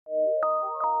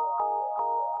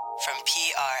from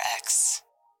PRX.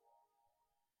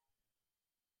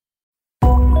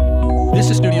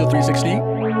 This is Studio 360.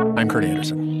 I'm Kurt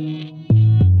Anderson.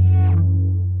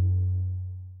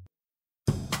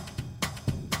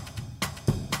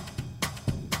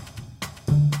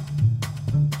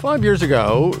 Five years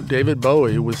ago, David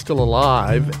Bowie was still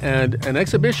alive, and an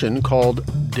exhibition called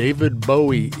David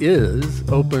Bowie Is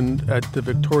opened at the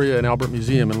Victoria and Albert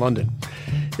Museum in London.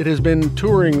 It has been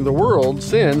touring the world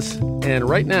since, and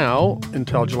right now,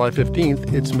 until July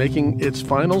 15th, it's making its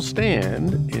final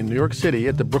stand in New York City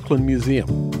at the Brooklyn Museum.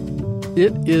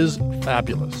 It is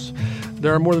fabulous.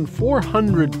 There are more than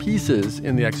 400 pieces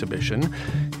in the exhibition.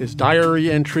 His diary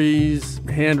entries,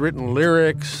 handwritten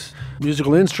lyrics,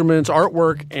 musical instruments,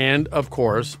 artwork, and, of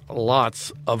course,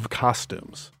 lots of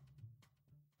costumes.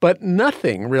 But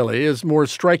nothing really is more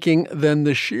striking than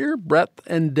the sheer breadth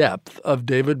and depth of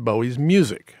David Bowie's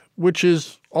music, which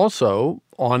is also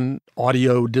on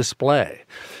audio display.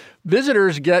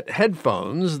 Visitors get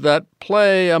headphones that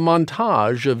play a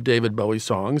montage of David Bowie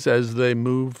songs as they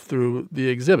move through the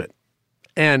exhibit.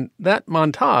 And that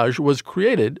montage was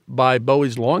created by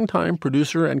Bowie's longtime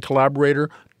producer and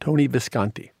collaborator, Tony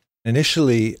Visconti.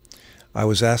 Initially, I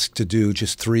was asked to do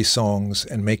just 3 songs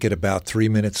and make it about 3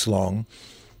 minutes long.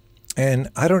 And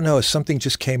I don't know, something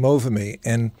just came over me,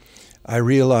 and I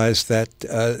realized that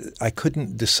I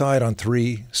couldn't decide on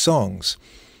 3 songs.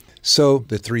 So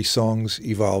the 3 songs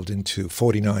evolved into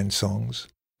 49 songs.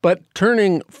 But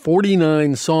turning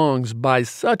 49 songs by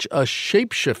such a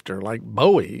shapeshifter like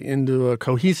Bowie into a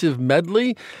cohesive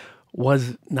medley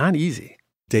was not easy.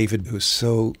 David was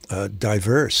so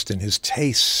diverse in his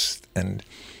tastes and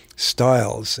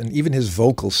styles, and even his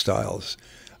vocal styles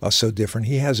are so different.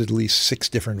 He has at least 6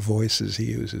 different voices he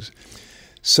uses.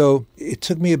 So it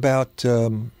took me about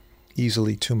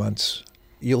easily 2 months.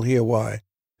 You'll hear why.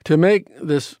 To make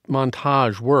this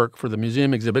montage work for the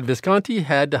museum exhibit, Visconti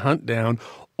had to hunt down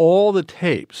all the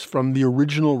tapes from the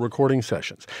original recording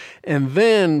sessions and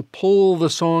then pull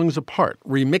the songs apart,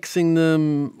 remixing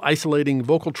them, isolating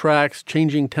vocal tracks,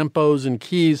 changing tempos and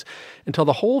keys until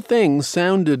the whole thing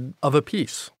sounded of a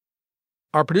piece.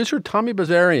 Our producer, Tommy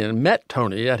Bazarian, met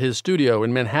Tony at his studio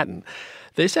in Manhattan.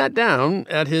 They sat down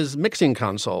at his mixing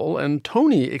console, and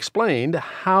Tony explained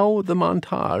how the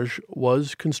montage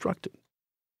was constructed.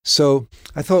 So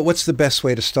I thought, what's the best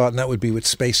way to start? And that would be with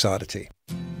Space Oddity.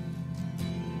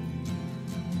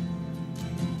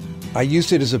 I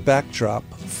used it as a backdrop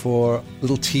for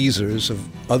little teasers of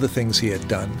other things he had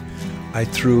done. I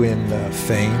threw in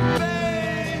Fame,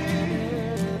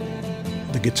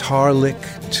 the guitar lick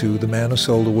to The Man Who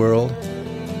Sold the World,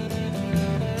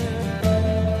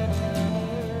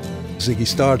 Ziggy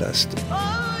Stardust,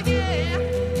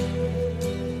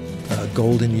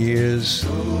 Golden Years,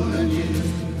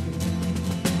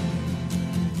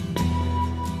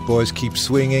 Boys Keep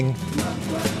Swinging,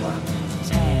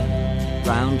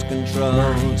 ground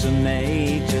control to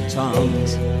Major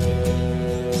Toms.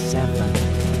 7,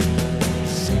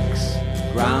 6,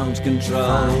 ground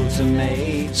control to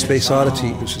Major Space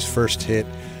Oddity was his first hit,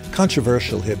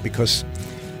 controversial hit, because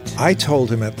I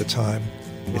told him at the time,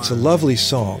 it's a lovely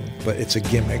song, but it's a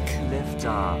gimmick. Lift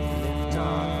off, lift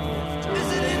off, lift off.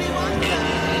 Is it anyone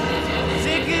can?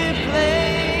 Ziggy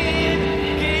played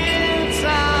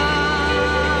guitar.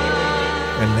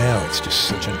 And now it's just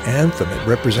such an anthem. It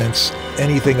represents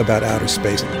anything about outer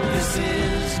space. This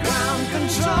is ground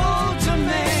control to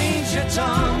Major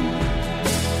Tom.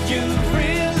 You've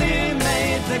really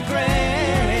made the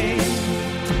grade.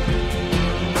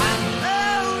 I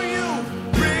know you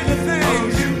really think.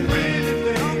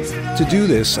 To do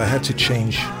this, I had to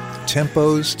change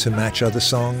tempos to match other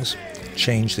songs,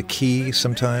 change the key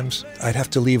sometimes. I'd have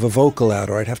to leave a vocal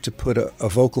out, or I'd have to put a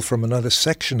vocal from another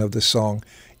section of the song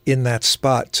in that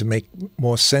spot to make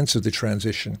more sense of the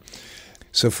transition.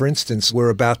 So, for instance,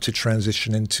 we're about to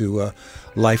transition into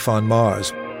Life on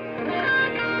Mars.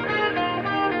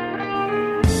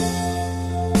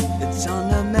 It's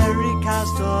on America's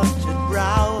tortured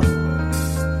brow.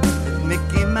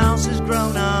 Mickey Mouse has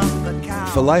grown up a cow.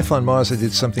 For Life on Mars, I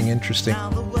did something interesting.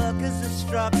 Now the workers are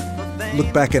struck for fame.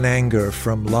 Look Back in Anger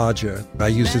from Larger, I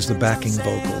used as the backing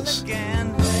vocals.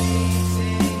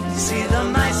 See the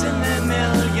mice in their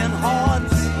million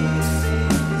hordes,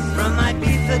 from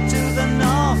Ibiza to the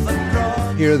Norfolk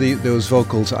Broad. Here are those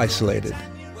vocals isolated.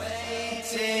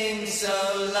 Waiting so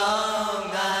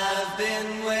long, I've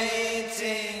been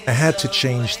waiting. I had to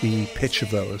change the pitch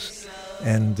of those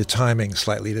and the timing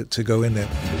slightly to go in there.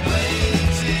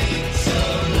 Waiting so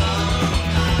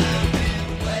long, I've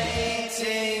been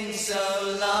waiting so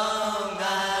long,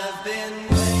 I've been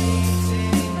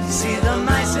waiting. See the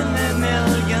mice in their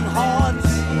million hordes,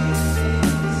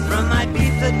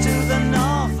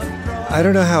 I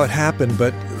don't know how it happened,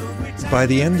 but by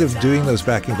the end of doing those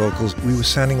backing vocals, we were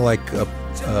sounding like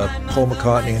Paul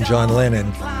McCartney and John Lennon.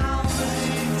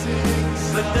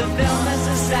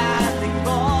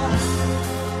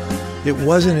 It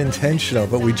wasn't intentional,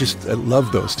 but we just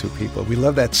loved those two people. We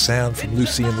love that sound from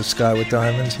Lucy in the Sky with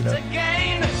Diamonds, you know.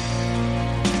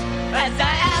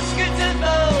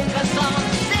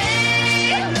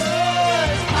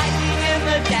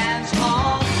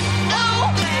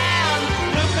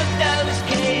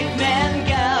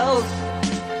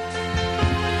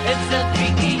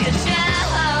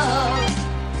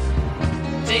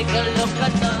 Take a look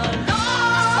at the old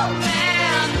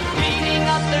man beating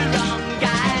up the wrong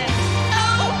guy.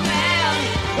 Oh man,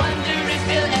 wonder if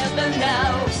you'll ever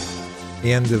know.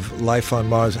 The end of Life on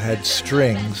Mars had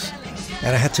strings,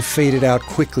 and I had to fade it out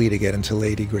quickly to get into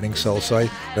Lady Grinning Soul, so I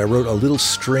wrote a little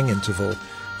string interval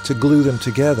to glue them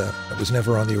together. It was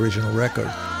never on the original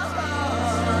record.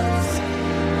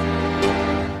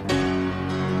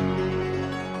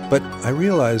 But I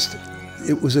realized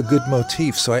it was a good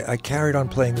motif, so I carried on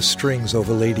playing the strings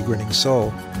over Lady Grinning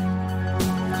Soul.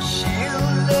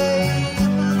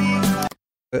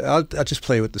 I'll just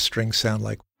play what the strings sound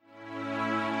like.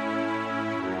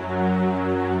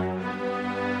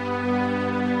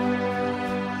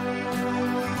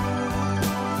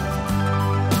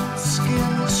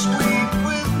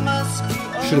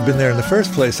 Should have been there in the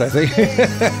first place, I think.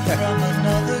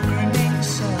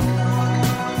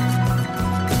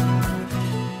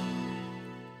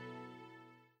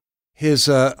 Here's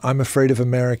I'm Afraid of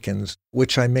Americans,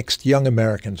 which I mixed Young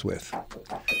Americans with,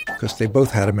 because they both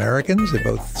had Americans, they're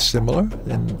both similar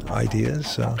in ideas.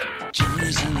 So.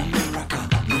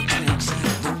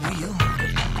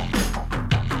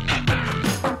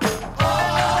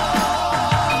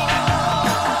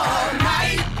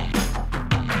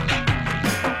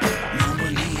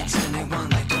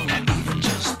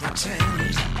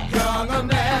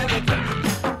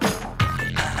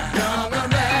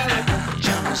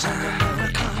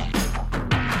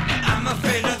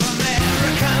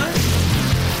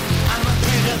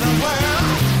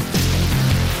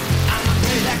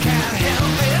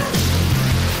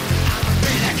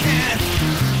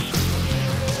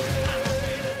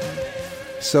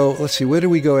 So let's see, where do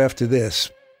we go after this?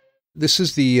 This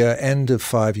is the end of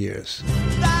 5 years.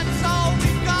 That's all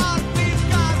we've got.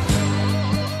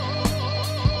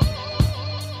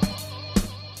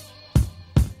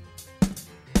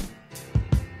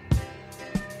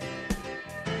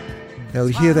 Now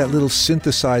you hear that little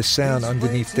synthesized sound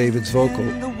underneath David's vocal.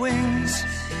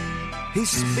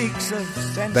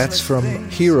 That's from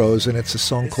Heroes, and it's a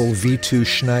song called V2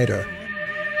 Schneider.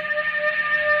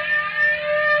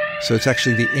 So it's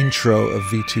actually the intro of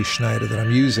V2 Schneider that I'm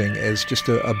using as just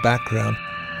a background.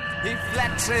 He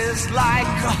flexes like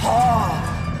a whore,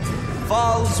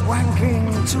 falls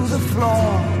wanking to the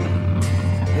floor.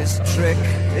 His trick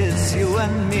is you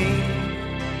and me,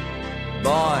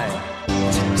 boy.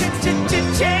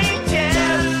 Changes,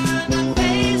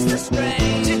 pays the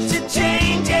strain.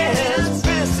 Changes,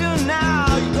 pretty soon now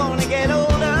you're gonna get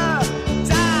older.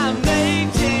 Time may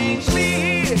change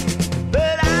me,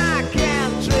 but I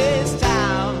can't trace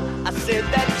time. I said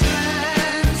that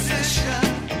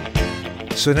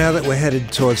transition. So now that we're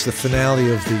headed towards the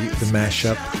finale of the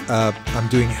mashup, I'm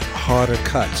doing harder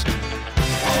cuts.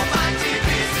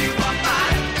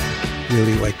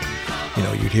 Really like, you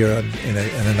know, you'd hear in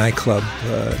a nightclub,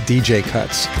 DJ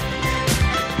cuts.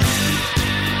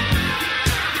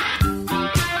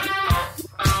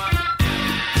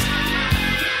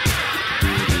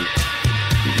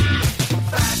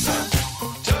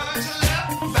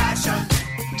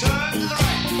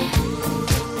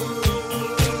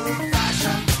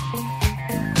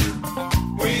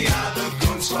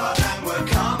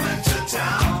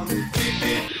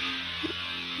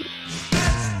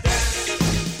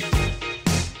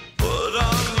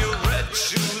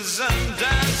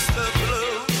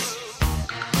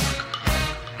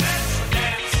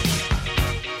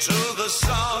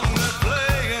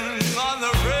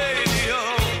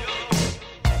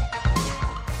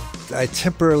 I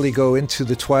temporarily go into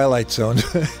the Twilight Zone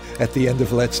at the end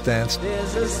of Let's Dance.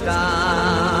 There's a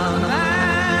starman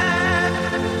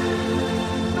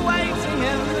waiting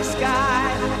in the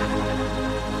sky.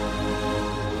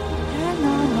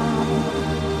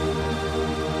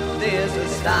 There's a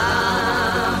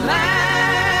starman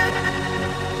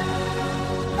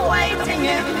waiting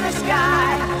in the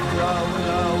sky.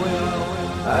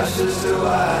 Ashes to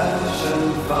ash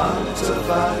and funk to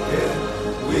funky.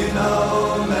 We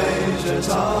know Major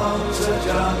Tom's a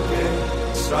junkie,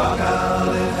 struck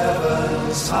out in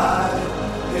heaven's high,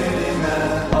 hitting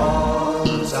an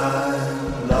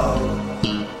all-time low.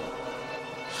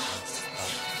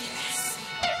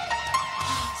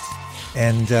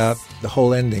 And the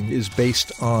whole ending is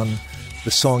based on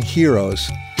the song Heroes.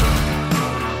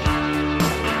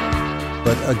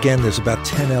 But again, there's about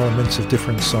 10 elements of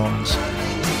different songs.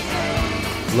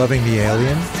 Loving the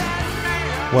Alien,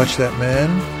 Watch That Man,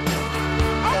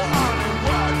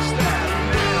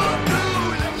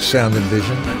 Sound and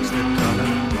Vision,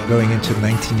 going into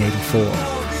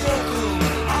 1984.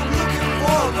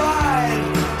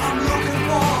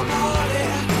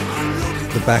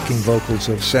 The backing vocals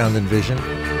of Sound and Vision,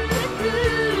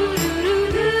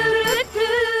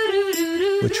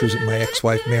 which was my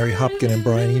ex-wife Mary Hopkin and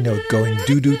Brian Eno going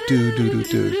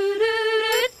do-do-do-do-do-do.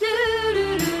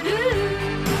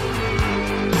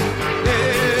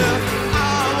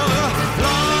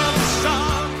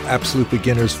 Absolute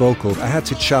beginner's vocal. I had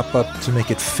to chop up to make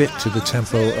it fit to the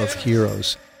tempo of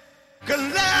Heroes.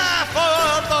 Can laugh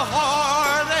at the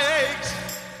heartaches,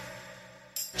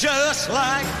 just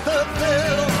like the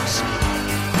pills.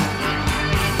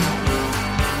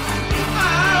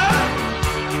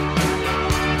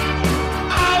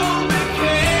 I will be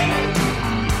king,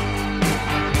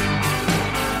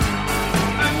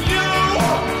 and you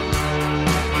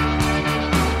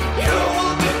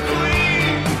will be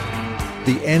queen.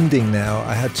 The ending now,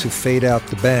 I had to fade out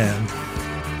the band.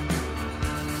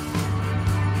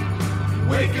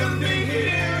 We can be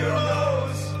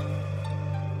heroes.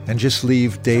 And just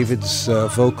leave David's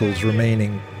vocals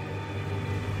remaining.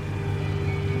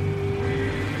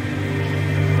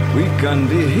 We can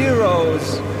be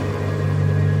heroes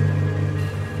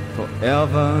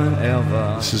forever and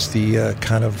ever. This is the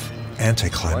kind of What you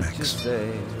anticlimax.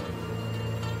 say?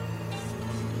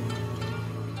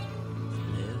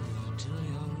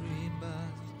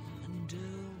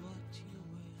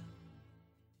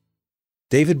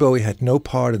 David Bowie had no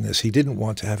part in this. He didn't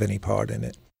want to have any part in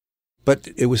it. But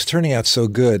it was turning out so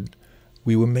good.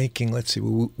 We were making,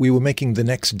 we were making The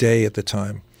Next Day at the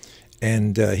time.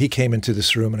 And he came into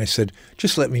this room and I said,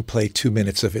 just let me play 2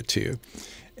 minutes of it to you.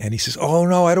 And he says, oh,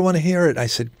 no, I don't want to hear it. I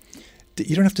said,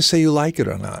 you don't have to say you like it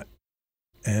or not.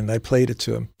 And I played it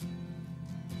to him.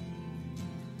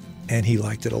 And he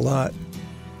liked it a lot.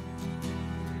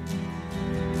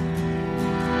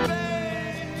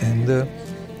 And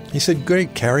he said,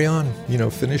 great, carry on,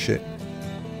 finish it.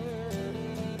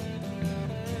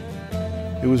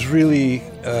 It was really,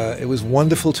 it was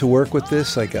wonderful to work with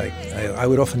this. Like I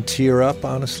would often tear up,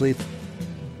 honestly,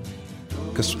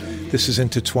 because this is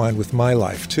intertwined with my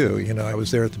life too. I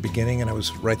was there at the beginning and I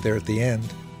was right there at the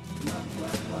end.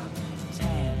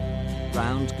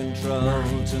 Ground control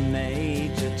to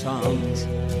Major Tom.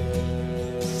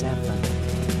 7,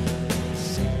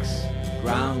 6.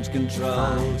 Ground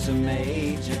control to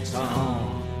Major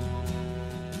Tom.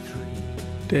 3.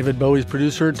 David Bowie's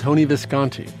producer, Tony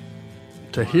Visconti.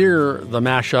 To hear the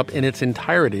mashup in its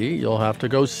entirety, you'll have to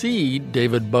go see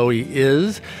David Bowie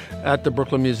Is at the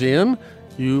Brooklyn Museum.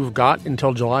 You've got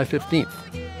until July 15th.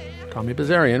 Tommy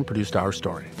Bazarian produced our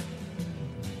story.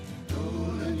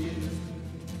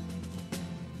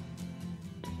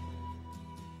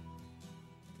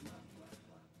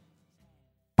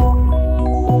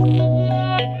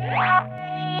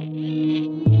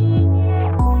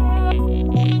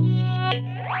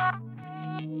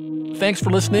 Thanks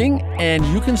for listening, and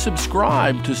you can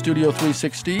subscribe to Studio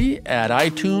 360 at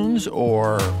iTunes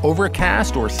or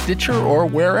Overcast or Stitcher or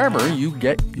wherever you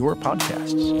get your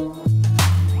podcasts.